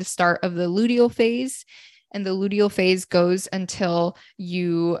 17 is the start of the luteal phase. And the luteal phase goes until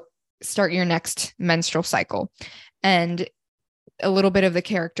you start your next menstrual cycle. And a little bit of the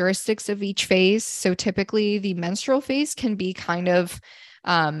characteristics of each phase. So typically the menstrual phase can be kind of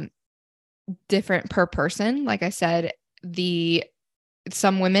different per person. Like I said,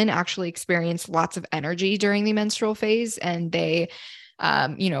 some women actually experience lots of energy during the menstrual phase, and they,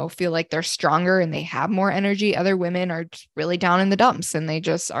 feel like they're stronger and they have more energy. Other women are just really down in the dumps and they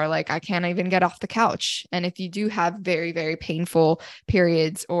just are like, I can't even get off the couch. And if you do have very, very painful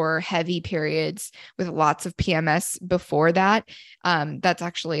periods or heavy periods with lots of PMS before that, that's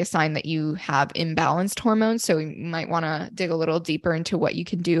actually a sign that you have imbalanced hormones. So you might want to dig a little deeper into what you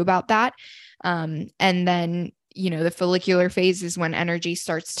can do about that. And then the follicular phase is when energy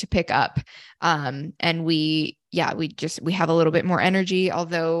starts to pick up. And we have a little bit more energy,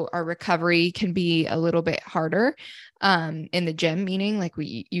 although our recovery can be a little bit harder, in the gym, meaning like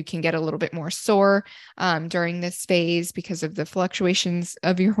you can get a little bit more sore, during this phase because of the fluctuations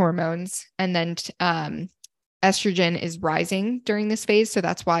of your hormones. And then, estrogen is rising during this phase. So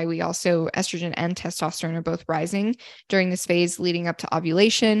that's why estrogen and testosterone are both rising during this phase leading up to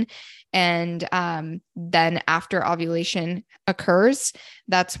ovulation. And then after ovulation occurs,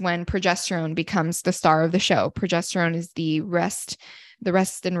 that's when progesterone becomes the star of the show. Progesterone is the rest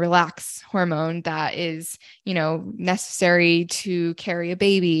and relax hormone that is, necessary to carry a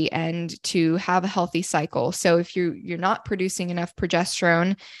baby and to have a healthy cycle. So if you're not producing enough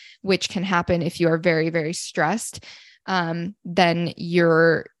progesterone, which can happen if you are very, very stressed, then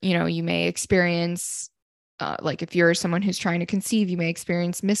you may experience, like if you're someone who's trying to conceive, you may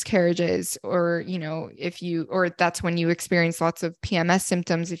experience miscarriages, or that's when you experience lots of PMS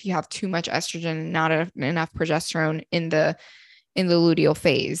symptoms if you have too much estrogen and not enough progesterone in the luteal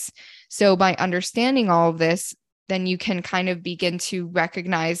phase. So by understanding all of this, then you can kind of begin to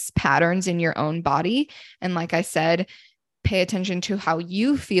recognize patterns in your own body. And like I said, pay attention to how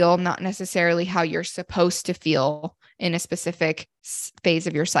you feel, not necessarily how you're supposed to feel in a specific phase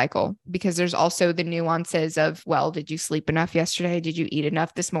of your cycle, because there's also the nuances of, well, did you sleep enough yesterday? Did you eat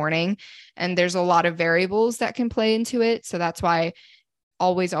enough this morning? And there's a lot of variables that can play into it. So that's why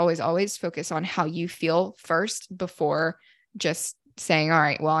always, always, always focus on how you feel first before just saying, all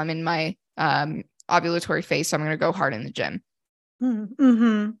right, well, I'm in my ovulatory phase, so I'm going to go hard in the gym.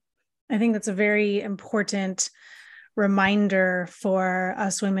 Mm-hmm. I think that's a very important reminder for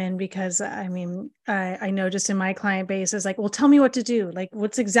us women, because I know just in my client base is like, well, tell me what to do. Like,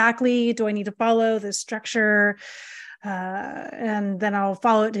 what's exactly do I need to follow this structure? And then I'll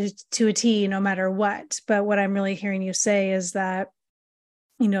follow it to a T no matter what. But what I'm really hearing you say is that,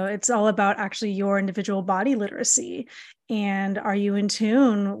 it's all about actually your individual body literacy. And are you in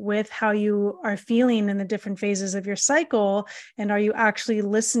tune with how you are feeling in the different phases of your cycle? And are you actually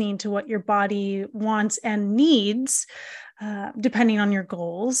listening to what your body wants and needs, depending on your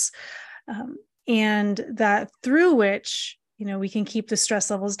goals? And that through which, we can keep the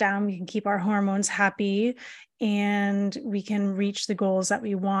stress levels down, we can keep our hormones happy, and we can reach the goals that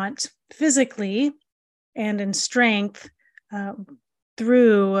we want physically and in strength,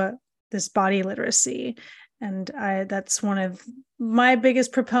 through this body literacy. And that's one of my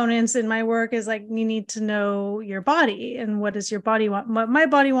biggest proponents in my work is like, you need to know your body and what does your body want. What my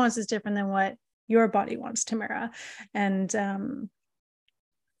body wants is different than what your body wants, Tamera. And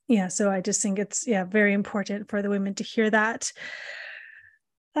so I just think it's very important for the women to hear that.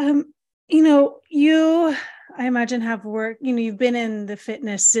 You, I imagine, have worked, you've been in the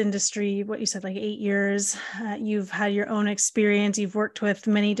fitness industry, what you said, like 8 years. You've had your own experience. You've worked with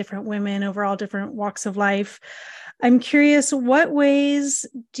many different women over all different walks of life. I'm curious, what ways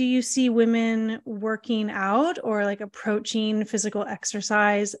do you see women working out or like approaching physical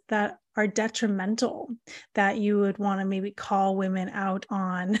exercise that are detrimental that you would want to maybe call women out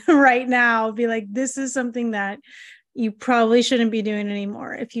on right now? Be like, this is something that you probably shouldn't be doing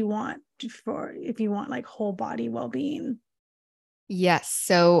anymore if you want like whole body well-being. Yes.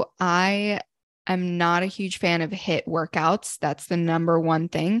 So I am not a huge fan of HIIT workouts. That's the number one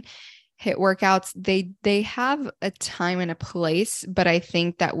thing. HIIT workouts, they have a time and a place, but I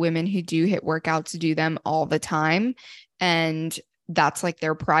think that women who do HIIT workouts do them all the time. And that's like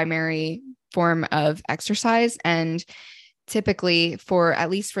their primary form of exercise. And typically, for at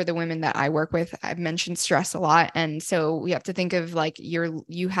least for the women that I work with, I've mentioned stress a lot. And so we have to think of like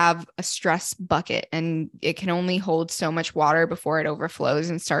you have a stress bucket and it can only hold so much water before it overflows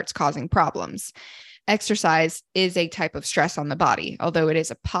and starts causing problems. Exercise is a type of stress on the body, although it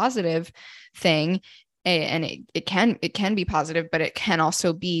is a positive thing. And it can be positive, but it can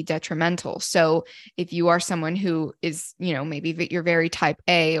also be detrimental. So if you are someone who is, maybe you're very type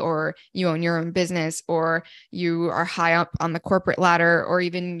A, or you own your own business, or you are high up on the corporate ladder, or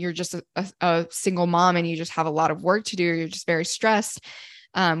even you're just a single mom and you just have a lot of work to do, or you're just very stressed,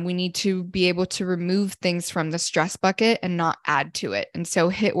 we need to be able to remove things from the stress bucket and not add to it. And so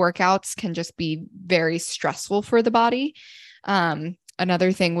HIIT workouts can just be very stressful for the body.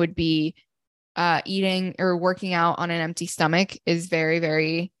 Another thing would be eating or working out on an empty stomach is very,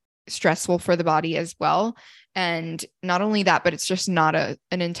 very stressful for the body as well. And not only that, but it's just not an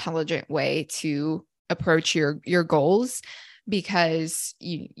intelligent way to approach your goals, because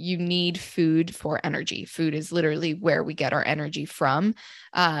you need food for energy. Food is literally where we get our energy from.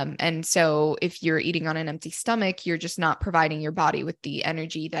 And so if you're eating on an empty stomach, you're just not providing your body with the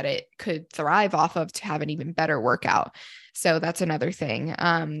energy that it could thrive off of to have an even better workout. So that's another thing.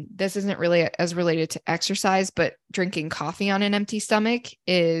 This isn't really as related to exercise, but drinking coffee on an empty stomach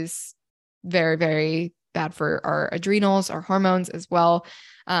is very, very bad for our adrenals, our hormones as well,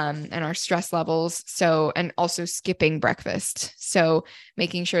 and our stress levels. So, and also skipping breakfast. So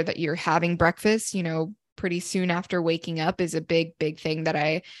making sure that you're having breakfast, pretty soon after waking up is a big, big thing that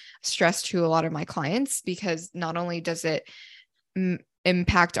I stress to a lot of my clients, because not only does it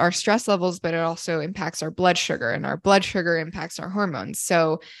impact our stress levels, but it also impacts our blood sugar, and our blood sugar impacts our hormones.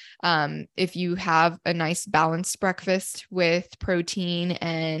 So if you have a nice balanced breakfast with protein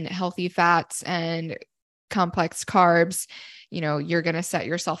and healthy fats and complex carbs, you're going to set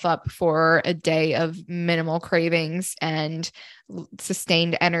yourself up for a day of minimal cravings and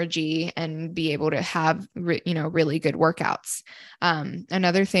sustained energy, and be able to have, really good workouts.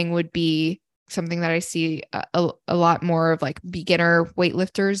 Another thing would be something that I see a lot more of like beginner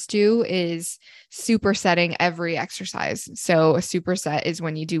weightlifters do, is supersetting every exercise. So a superset is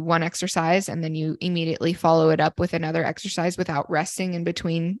when you do one exercise and then you immediately follow it up with another exercise without resting in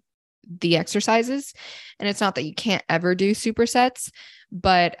between the exercises. And it's not that you can't ever do supersets,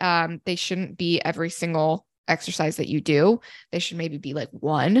 but they shouldn't be every single exercise that you do. They should maybe be like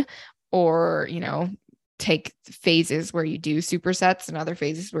one, or, take phases where you do supersets and other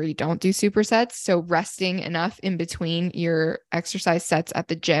phases where you don't do supersets. So resting enough in between your exercise sets at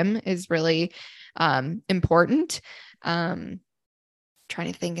the gym is really important. Trying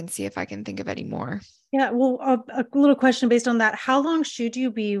to think and see if I can think of any more. Yeah, well, a little question based on that. How long should you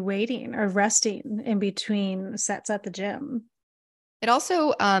be waiting or resting in between sets at the gym? It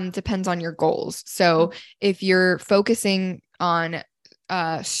also depends on your goals. So if you're focusing on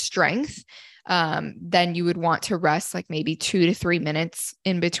strength, then you would want to rest like maybe 2 to 3 minutes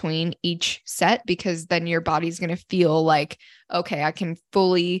in between each set, because then your body's going to feel like, okay, I can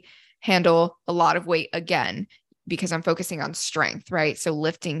fully handle a lot of weight again because I'm focusing on strength, right? So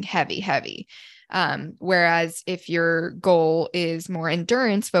lifting heavy. Whereas if your goal is more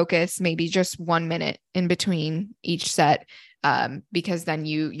endurance focused, maybe just 1 minute in between each set, because then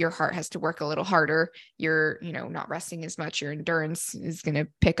your heart has to work a little harder. You're, not resting as much. Your endurance is going to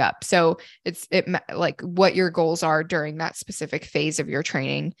pick up. So it like what your goals are during that specific phase of your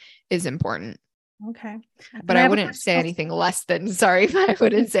training is important. Okay. But I wouldn't say anything less than, I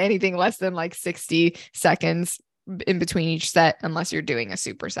wouldn't say anything less than like 60 seconds in between each set, unless you're doing a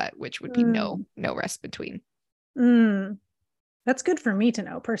superset, which would be no rest between. That's good for me to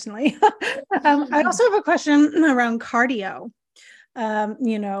know personally. I also have a question around cardio.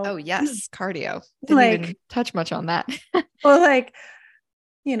 Oh yes, cardio. Didn't even touch much on that. Well, I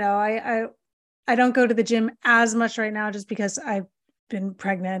don't go to the gym as much right now just because I've been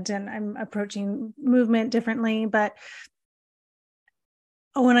pregnant and I'm approaching movement differently. But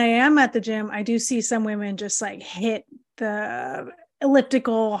when I am at the gym, I do see some women just like hit the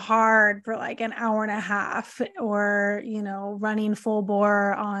elliptical hard for like an hour and a half, or, running full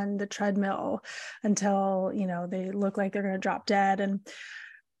bore on the treadmill until, they look like they're going to drop dead. And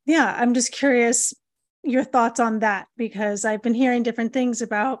yeah, I'm just curious your thoughts on that, because I've been hearing different things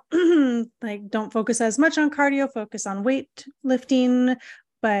about like, don't focus as much on cardio, focus on weight lifting,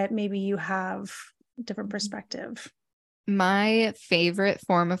 but maybe you have a different perspective. My favorite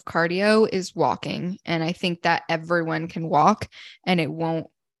form of cardio is walking. And I think that everyone can walk and it won't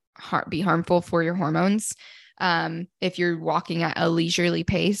be harmful for your hormones. If you're walking at a leisurely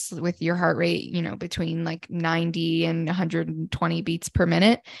pace with your heart rate, between like 90 and 120 beats per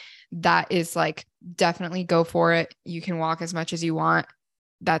minute, that is like, definitely go for it. You can walk as much as you want.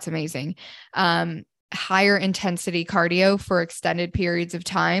 That's amazing. Higher intensity cardio for extended periods of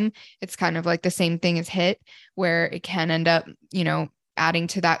time, it's kind of like the same thing as HIIT, where it can end up, adding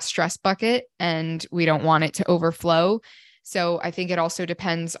to that stress bucket, and we don't want it to overflow. So I think it also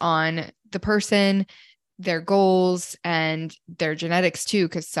depends on the person, their goals, and their genetics too,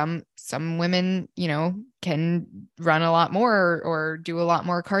 because some women, can run a lot more or do a lot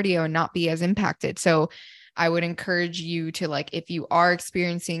more cardio and not be as impacted. So I would encourage you to, like, if you are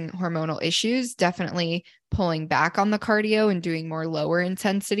experiencing hormonal issues, definitely pulling back on the cardio and doing more lower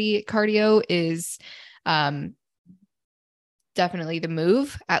intensity cardio is definitely the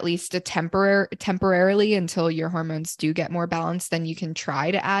move, at least temporarily until your hormones do get more balanced. Then you can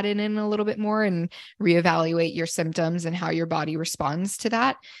try to add in a little bit more and reevaluate your symptoms and how your body responds to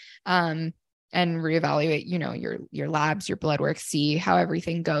that. And reevaluate, your labs, your blood work, see how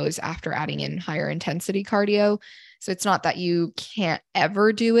everything goes after adding in higher intensity cardio. So it's not that you can't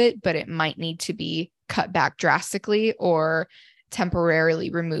ever do it, but it might need to be cut back drastically or temporarily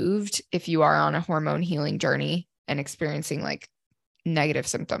removed if you are on a hormone healing journey and experiencing like negative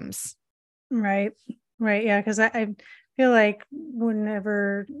symptoms. Right. Yeah. Cause I feel like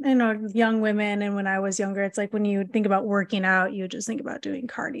whenever, young women, and when I was younger, it's like when you think about working out, you just think about doing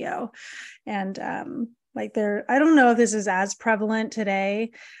cardio. And I don't know if this is as prevalent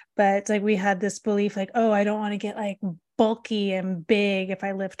today, but it's like we had this belief like, oh, I don't want to get like bulky and big if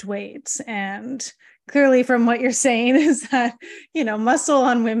I lift weights. And clearly from what you're saying is that, muscle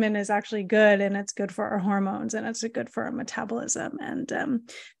on women is actually good, and it's good for our hormones, and it's good for our metabolism. And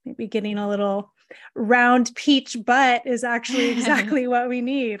maybe getting a little round peach butt is actually exactly what we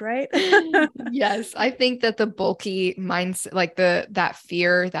need, right? Yes, I think that the bulky mindset, like that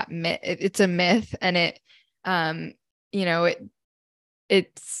fear, that myth, it's a myth, and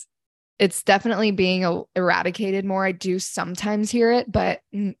it's definitely being eradicated more. I do sometimes hear it, but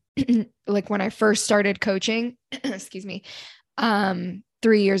like when I first started coaching, excuse me,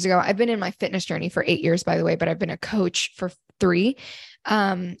 3 years ago, I've been in my fitness journey for 8 years, by the way, but I've been a coach for 3.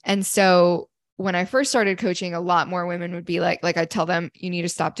 And so when I first started coaching, a lot more women would be like I tell them, you need to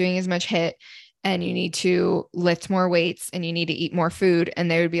stop doing as much HIIT, and you need to lift more weights, and you need to eat more food. And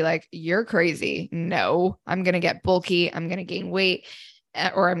they would be like, you're crazy. No, I'm going to get bulky. I'm going to gain weight,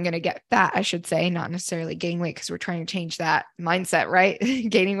 or I'm going to get fat, I should say, not necessarily gain weight, because we're trying to change that mindset, right?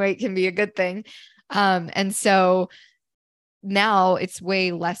 Gaining weight can be a good thing. And so now it's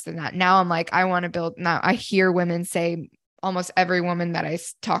way less than that. Now I'm like, I want to build. Now I hear women say, almost every woman that I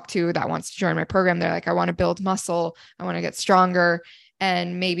talk to that wants to join my program, they're like, I want to build muscle. I want to get stronger.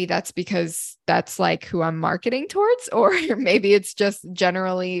 And maybe that's because that's like who I'm marketing towards, or maybe it's just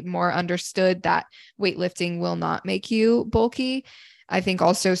generally more understood that weightlifting will not make you bulky. I think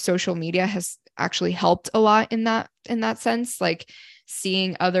also social media has actually helped a lot in that sense, like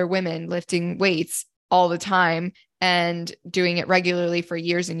seeing other women lifting weights all the time and doing it regularly for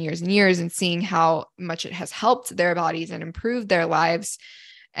years and years and years, and seeing how much it has helped their bodies and improved their lives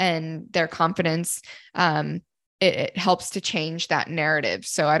and their confidence. It helps to change that narrative.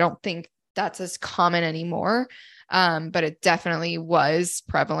 So I don't think that's as common anymore. But it definitely was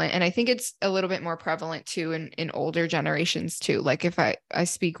prevalent. And I think it's a little bit more prevalent too in older generations too. Like if I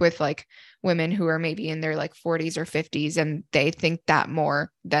speak with like women who are maybe in their like 40s or 50s, and they think that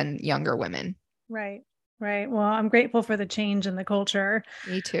more than younger women. Right. Well, I'm grateful for the change in the culture.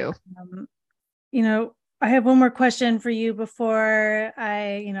 Me too. I have one more question for you before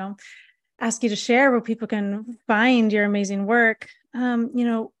I, ask you to share where people can find your amazing work.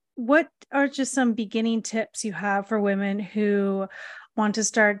 What are just some beginning tips you have for women who want to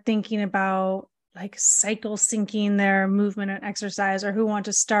start thinking about like cycle syncing their movement and exercise, or who want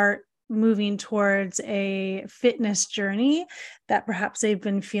to start moving towards a fitness journey that perhaps they've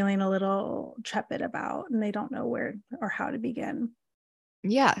been feeling a little trepid about and they don't know where or how to begin?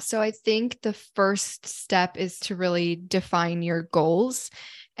 Yeah. So I think the first step is to really define your goals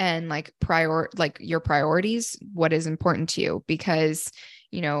and like your priorities, what is important to you. Because,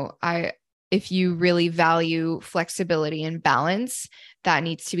 if you really value flexibility and balance, that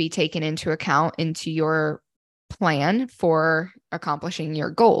needs to be taken into account into your plan for accomplishing your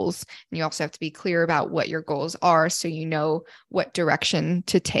goals. And you also have to be clear about what your goals are so you know what direction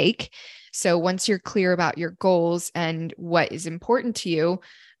to take. So once you're clear about your goals and what is important to you,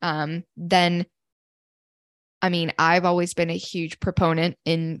 then I've always been a huge proponent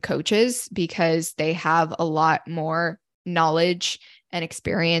in coaches because they have a lot more knowledge and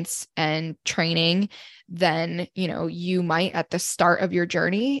experience and training than, you might at the start of your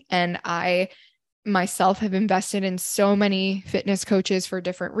journey. And I myself have invested in so many fitness coaches for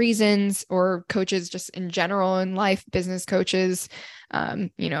different reasons, or coaches just in general in life, business coaches,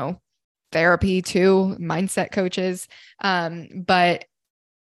 therapy too, mindset coaches. But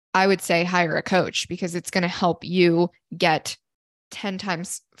I would say hire a coach because it's going to help you get 10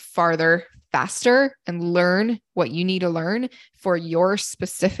 times farther faster and learn what you need to learn for your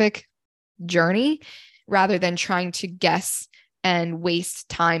specific journey rather than trying to guess and waste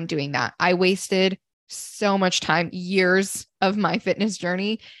time doing that. I wasted so much time, years of my fitness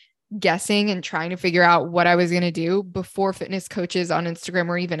journey, guessing and trying to figure out what I was going to do before fitness coaches on Instagram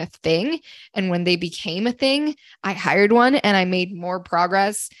were even a thing. And when they became a thing, I hired one and I made more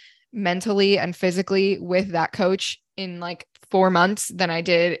progress mentally and physically with that coach in like 4 months than I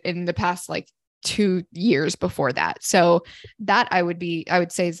did in the past like 2 years before that. So that I would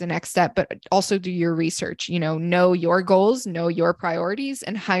say is the next step, but also do your research, know your goals, know your priorities,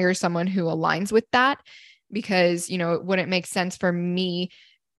 and hire someone who aligns with that. Because, it wouldn't make sense for me,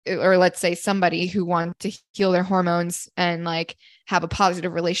 or let's say somebody who wants to heal their hormones and like have a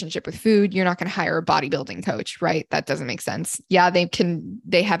positive relationship with food. You're not going to hire a bodybuilding coach, right? That doesn't make sense. Yeah,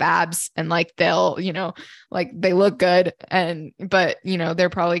 they have abs and like they'll, like they look good. But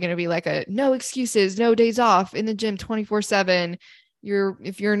they're probably going to be like no excuses, no days off, in the gym 24/7.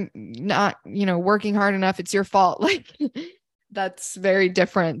 If you're not, working hard enough, it's your fault. Like that's very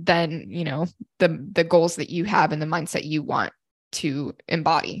different than, the goals that you have and the mindset you want to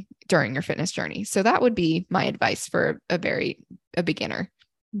embody during your fitness journey. So that would be my advice for a beginner.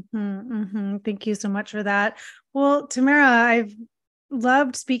 Thank you so much for that. Well, Tamera, I've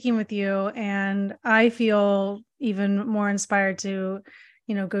loved speaking with you, and I feel even more inspired to,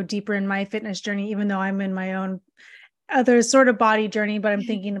 go deeper in my fitness journey, even though I'm in my own other sort of body journey, but I'm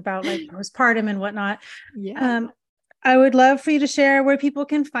thinking about like postpartum and whatnot. Yeah. I would love for you to share where people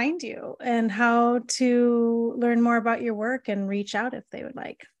can find you and how to learn more about your work and reach out if they would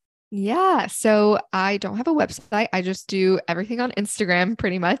like. Yeah. So I don't have a website. I just do everything on Instagram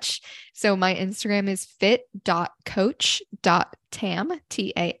pretty much. So my Instagram is fit.coach.tam,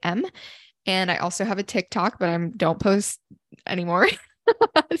 TAM. And I also have a TikTok, but I don't post anymore.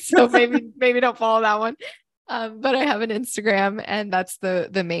 So maybe don't follow that one. But I have an Instagram, and that's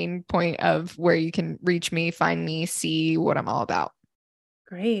the main point of where you can reach me, find me, see what I'm all about.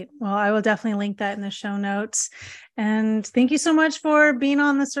 Great. Well, I will definitely link that in the show notes. And thank you so much for being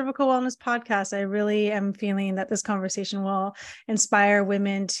on the Cervical Wellness Podcast. I really am feeling that this conversation will inspire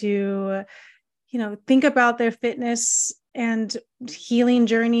women to, think about their fitness and healing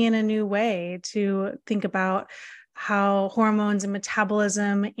journey in a new way, to think about how hormones and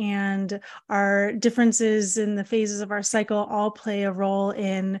metabolism and our differences in the phases of our cycle all play a role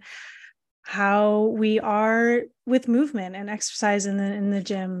in how we are with movement and exercise in the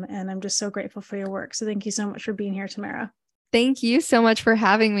gym. And I'm just so grateful for your work. So thank you so much for being here, Tamera. Thank you so much for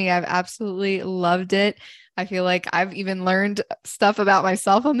having me. I've absolutely loved it. I feel like I've even learned stuff about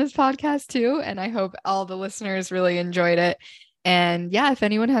myself on this podcast too. And I hope all the listeners really enjoyed it. And yeah, if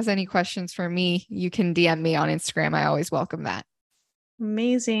anyone has any questions for me, you can DM me on Instagram. I always welcome that.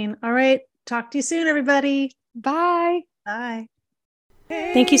 Amazing. All right. Talk to you soon, everybody. Bye. Bye.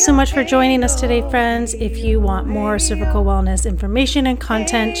 Thank you so much for joining us today, friends. If you want more cervical wellness information and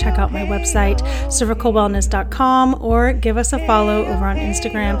content, check out my website, cervicalwellness.com, or give us a follow over on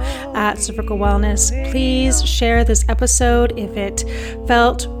Instagram at Cervical Wellness. Please share this episode if it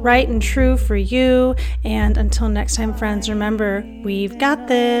felt right and true for you. And until next time, friends, remember, we've got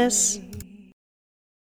this.